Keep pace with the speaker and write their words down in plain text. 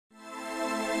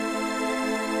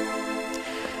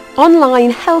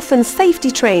Online health and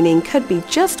safety training could be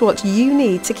just what you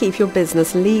need to keep your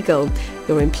business legal,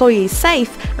 your employees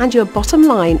safe and your bottom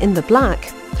line in the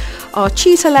black. Our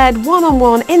tutor-led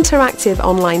one-on-one interactive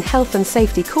online health and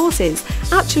safety courses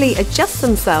actually adjust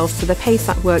themselves to the pace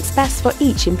that works best for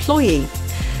each employee.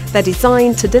 They're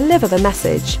designed to deliver the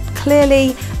message clearly,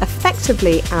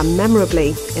 effectively and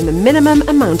memorably in the minimum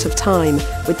amount of time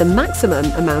with the maximum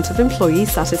amount of employee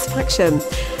satisfaction.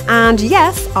 And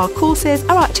yes, our courses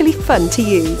are actually fun to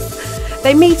use.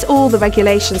 They meet all the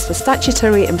regulations for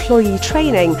statutory employee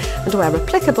training and where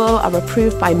applicable are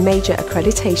approved by major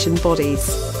accreditation bodies.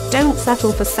 Don't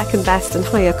settle for second best and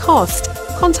higher cost.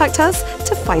 Contact us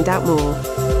to find out more.